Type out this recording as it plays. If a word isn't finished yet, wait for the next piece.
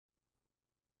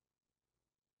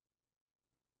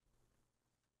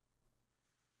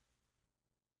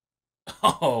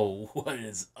Oh, what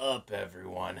is up,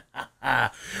 everyone?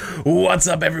 What's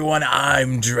up, everyone?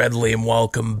 I'm Dreadly, and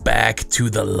welcome back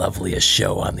to the loveliest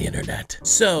show on the internet.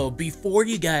 So, before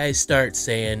you guys start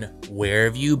saying, where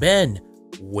have you been?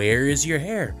 Where is your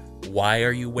hair? Why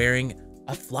are you wearing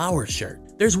a flower shirt?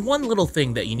 There's one little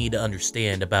thing that you need to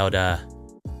understand about us,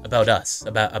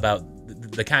 about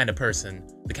the kind of person,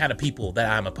 the kind of people that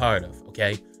I'm a part of,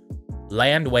 okay?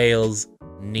 Land whales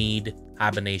need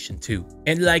hibernation too.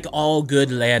 And like all good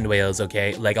land whales,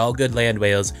 okay? Like all good land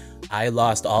whales, I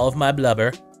lost all of my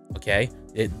blubber, okay?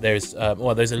 There's a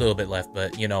little bit left,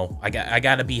 but you know, I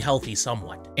gotta be healthy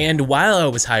somewhat. And while I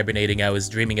was hibernating, I was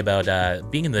dreaming about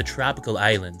being in the tropical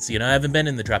islands. You know, I haven't been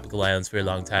in the tropical islands for a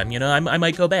long time. You know, I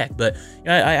might go back, but you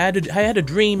know, I had a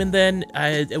dream, and then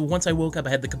once I woke up, I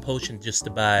had the compulsion just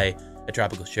to buy a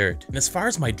tropical shirt. And as far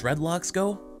as my dreadlocks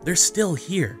go, they're still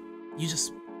here. You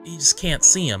just can't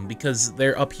see them because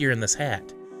they're up here in this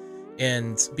hat.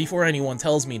 And before anyone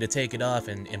tells me to take it off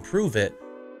and improve it,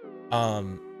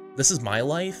 this is my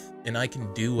life and I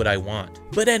can do what I want.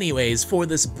 But anyways, for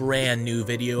this brand new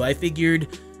video, I figured,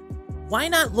 why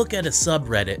not look at a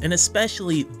subreddit, and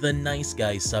especially the Nice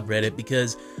Guys subreddit,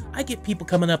 because I get people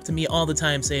coming up to me all the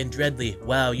time saying, Dreadly,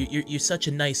 wow, you're such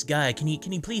a nice guy. Can you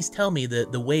please tell me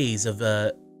the ways of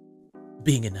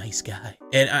being a nice guy?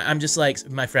 And I'm just like,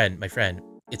 my friend,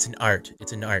 it's an art.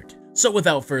 It's an art. So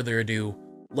without further ado,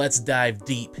 let's dive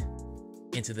deep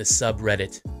into the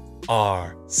subreddit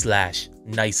r/niceguys.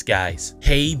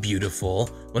 Hey, beautiful.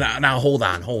 Well, now hold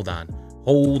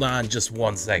on just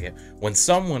one second. When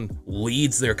someone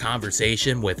leads their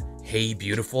conversation with, hey,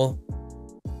 beautiful,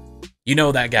 you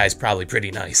know that guy's probably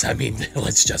pretty nice. I mean,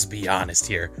 let's just be honest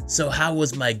here. So how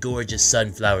was my gorgeous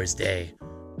sunflower's day?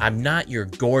 I'm not your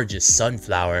gorgeous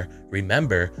sunflower.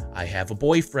 Remember, I have a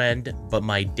boyfriend, but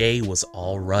my day was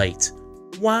all right.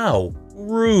 Wow,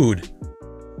 rude.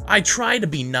 I try to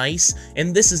be nice,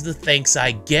 and this is the thanks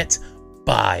I get.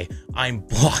 Bye. I'm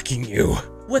blocking you.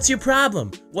 What's your problem?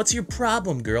 What's your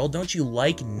problem, girl? Don't you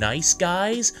like nice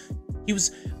guys?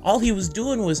 All he was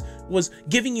doing was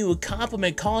giving you a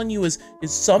compliment, calling you his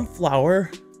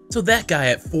sunflower. So that guy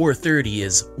at 430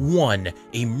 is 1,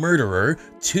 a murderer,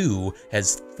 2,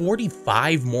 has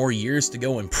 45 more years to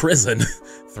go in prison,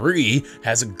 3,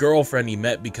 has a girlfriend he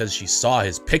met because she saw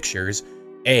his pictures,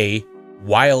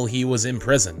 while he was in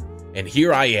prison. And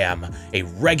here I am, a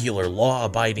regular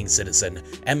law-abiding citizen,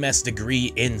 MS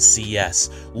degree in CS,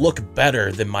 look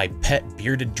better than my pet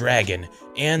bearded dragon,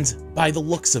 and by the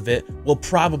looks of it, will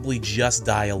probably just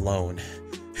die alone.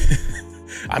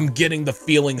 I'm getting the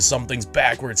feeling something's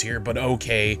backwards here, but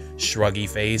okay, shruggy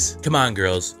face. Come on,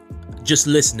 girls, just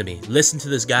listen to me. Listen to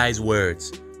this guy's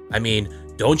words. I mean,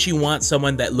 don't you want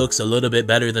someone that looks a little bit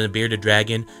better than a bearded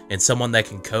dragon and someone that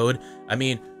can code? I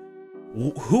mean,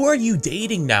 who are you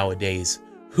dating nowadays?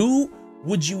 Who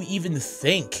would you even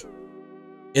think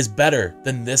is better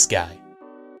than this guy?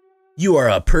 You are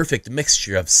a perfect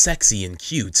mixture of sexy and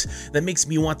cute that makes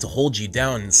me want to hold you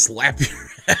down and slap your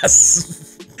ass.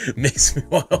 Makes me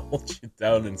want to hold you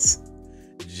down and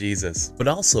Jesus. But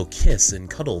also kiss and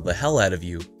cuddle the hell out of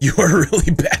you. You are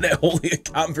really bad at holding a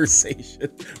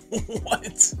conversation.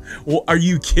 What? Well, are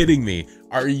you kidding me?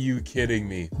 Are you kidding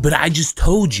me? But I just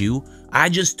told you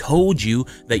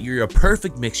that you're a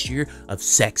perfect mixture of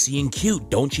sexy and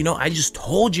cute. Don't you know? I just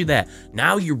told you that.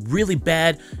 Now you're really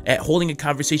bad at holding a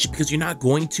conversation because you're not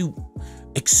going to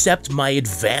accept my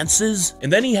advances?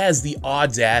 And then he has the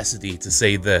audacity to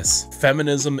say this: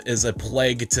 feminism is a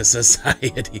plague to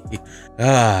society.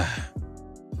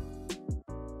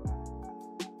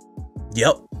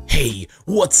 Yep. Hey,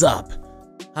 what's up?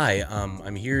 Hi,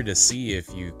 I'm here to see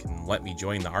if you can let me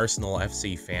join the Arsenal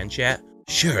FC fan chat.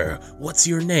 Sure, what's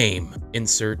your name?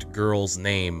 Insert girl's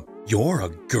name. You're a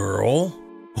girl?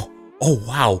 Oh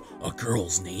wow, a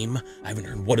girl's name? I haven't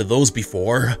heard one of those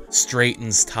before.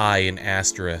 Straightens tie and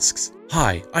asterisks.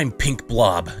 Hi, I'm Pink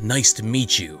Blob. Nice to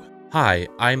meet you. Hi,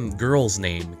 I'm girl's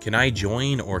name. Can I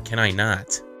join or can I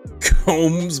not?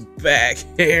 Combs back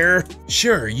hair?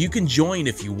 Sure, you can join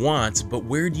if you want, but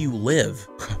where do you live?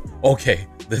 Okay,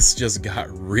 this just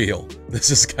got real. This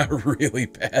just got really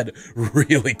bad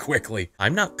really quickly.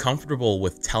 I'm not comfortable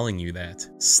with telling you that.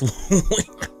 Slowly.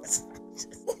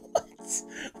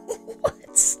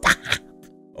 Stop.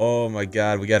 Oh my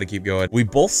god, we gotta keep going. We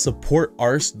both support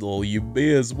Arsenal. You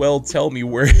may as well tell me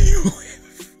where you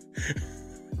live.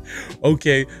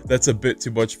 Okay, that's a bit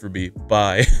too much for me.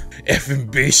 Bye.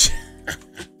 Effing bitch.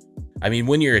 I mean,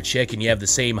 when you're a chick and you have the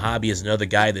same hobby as another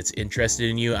guy that's interested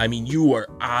in you, I mean, you are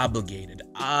obligated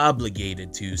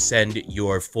to send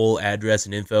your full address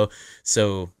and info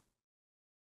so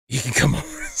he can come over.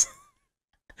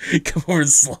 Come over and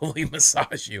slowly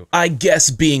massage you. I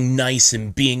guess being nice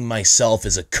and being myself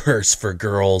is a curse for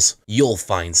girls. You'll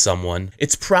find someone.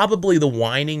 It's probably the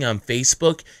whining on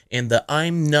Facebook and the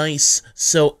I'm nice,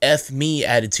 so F me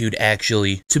attitude,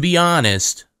 actually. To be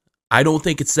honest, I don't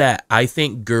think it's that. I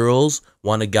think girls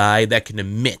want a guy that can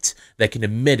admit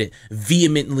it,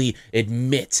 vehemently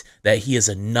admit that he is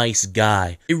a nice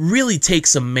guy. It really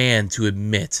takes a man to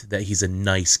admit that he's a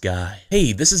nice guy.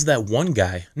 Hey, this is that one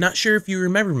guy. Not sure if you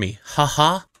remember me.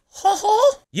 Haha.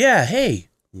 Haha. Yeah, hey,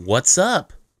 what's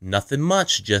up? Nothing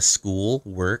much, just school,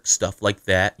 work, stuff like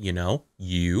that, you know?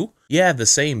 You? Yeah, the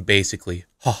same, basically.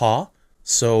 Haha.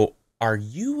 So, are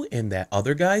you and that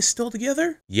other guy still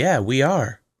together? Yeah, we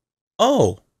are.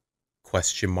 Oh,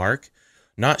 question mark.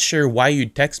 Not sure why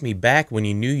you'd text me back when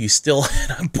you knew you still had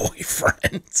a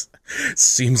boyfriend.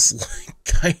 Seems like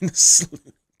kind of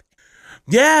sleepy.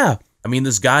 Yeah, I mean,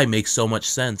 this guy makes so much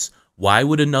sense. Why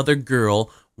would another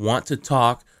girl want to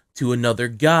talk to another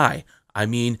guy? I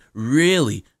mean,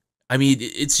 really? I mean,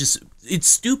 it's just, it's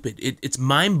stupid. It's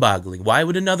mind-boggling. Why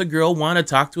would another girl want to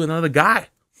talk to another guy?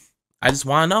 I just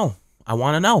want to know. I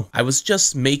want to know. I was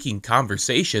just making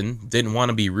conversation, didn't want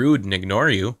to be rude and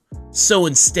ignore you. So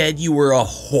instead you were a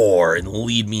whore and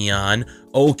lead me on.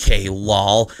 Okay,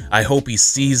 lol. I hope he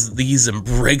sees these and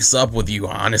breaks up with you,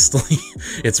 honestly.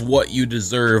 It's what you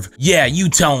deserve. Yeah, you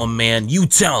tell him, man. You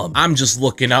tell him. I'm just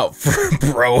looking out for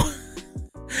bro.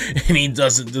 And he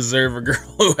doesn't deserve a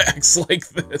girl who acts like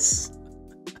this.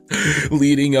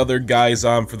 Leading other guys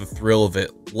on for the thrill of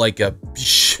it, like a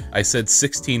I said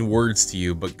 16 words to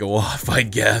you, but go off, I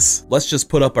guess. Let's just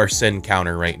put up our sin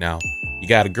counter right now. You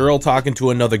got a girl talking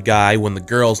to another guy when the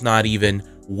girl's not even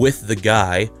with the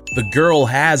guy. The girl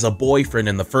has a boyfriend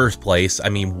in the first place. I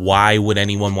mean, why would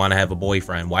anyone want to have a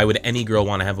boyfriend? Why would any girl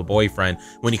want to have a boyfriend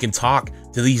when you can talk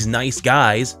to these nice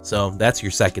guys? So that's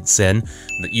your second sin.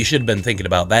 You should have been thinking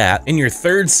about that. And your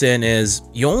third sin is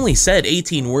you only said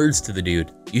 18 words to the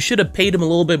dude. You should have paid him a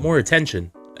little bit more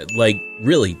attention. Like,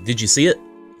 really, did you see it?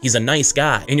 He's a nice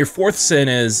guy. And your fourth sin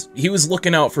is he was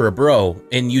looking out for a bro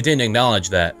and you didn't acknowledge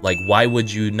that. Like, why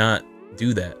would you not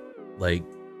do that? Like,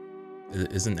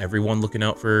 isn't everyone looking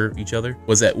out for each other?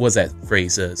 Was that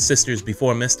phrase, sisters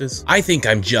before misters? I think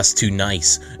I'm just too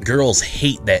nice. Girls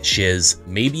hate that shiz.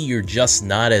 Maybe you're just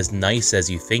not as nice as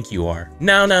you think you are.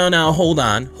 Now, hold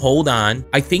on.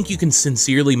 I think you can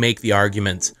sincerely make the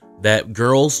argument that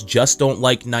girls just don't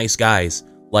like nice guys.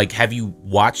 Like, have you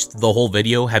watched the whole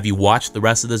video? Have you watched the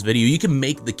rest of this video? You can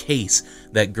make the case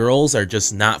that girls are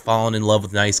just not falling in love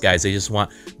with nice guys. They just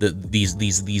want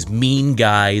these mean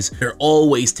guys. They're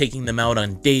always taking them out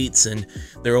on dates, and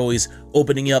they're always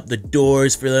opening up the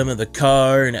doors for them in the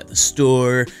car and at the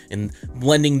store and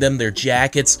lending them their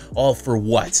jackets. All for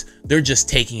what? They're just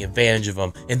taking advantage of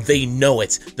them, and they know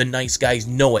it. The nice guys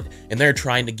know it, and they're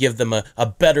trying to give them a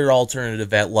better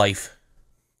alternative at life.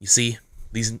 You see?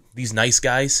 These nice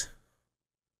guys,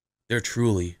 they're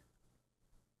truly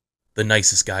the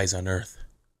nicest guys on earth.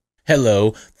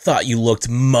 Hello, thought you looked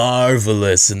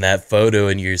marvelous in that photo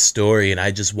in your story, and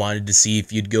I just wanted to see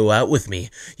if you'd go out with me.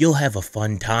 You'll have a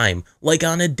fun time, like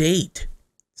on a date.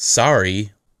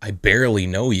 Sorry, I barely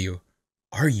know you.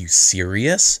 Are you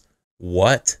serious?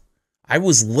 What? I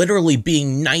was literally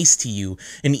being nice to you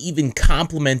and even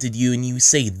complimented you, and you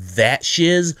say that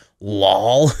shiz?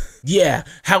 Lol. Yeah,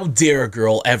 how dare a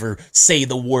girl ever say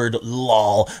the word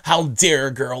lol? How dare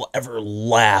a girl ever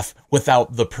laugh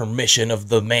without the permission of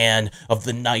the man, of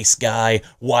the nice guy?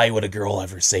 Why would a girl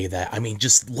ever say that? I mean,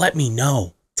 just let me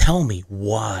know. Tell me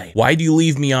why. Why do you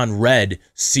leave me on red?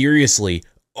 Seriously.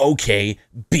 Okay,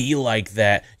 be like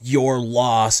that. Your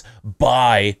loss.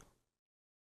 Bye.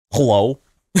 Hello?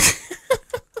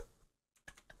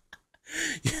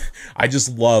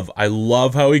 I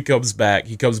love how he comes back.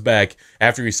 He comes back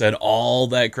after he said all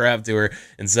that crap to her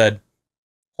and said,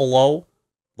 hello?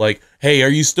 Like, hey, are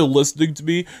you still listening to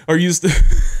me? Are you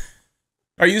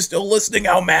still listening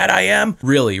how mad I am?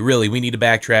 Really, we need to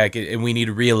backtrack and we need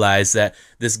to realize that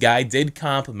this guy did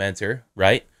compliment her,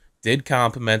 right? Did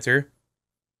compliment her.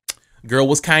 Girl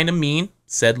was kind of mean.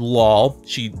 Said lol.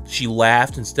 She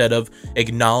laughed instead of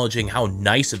acknowledging how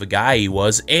nice of a guy he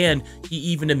was, and he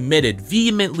even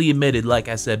vehemently admitted, like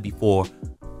I said before,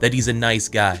 that he's a nice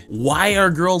guy. Why are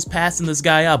girls passing this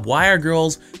guy up? Why are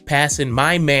girls passing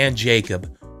my man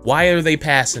Jacob? Why are they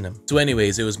passing him? So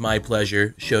anyways, it was my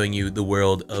pleasure showing you the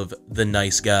world of the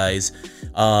nice guys.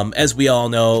 As we all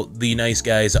know, the nice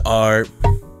guys are...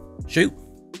 Shoot.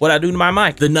 What I do to my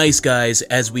mic? The nice guys,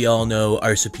 as we all know,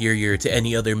 are superior to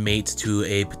any other mate to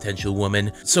a potential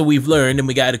woman. So we've learned and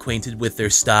we got acquainted with their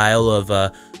style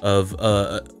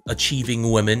of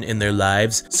achieving women in their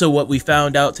lives. So what we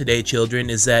found out today, children,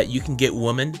 is that you can get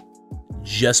women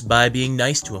just by being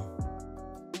nice to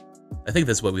them. I think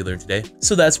that's what we learned today.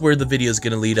 So that's where the video is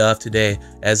going to lead off today.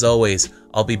 As always,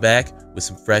 I'll be back with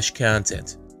some fresh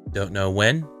content. Don't know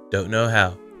when, don't know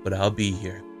how, but I'll be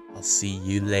here. I'll see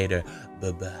you later.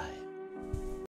 Bye-bye.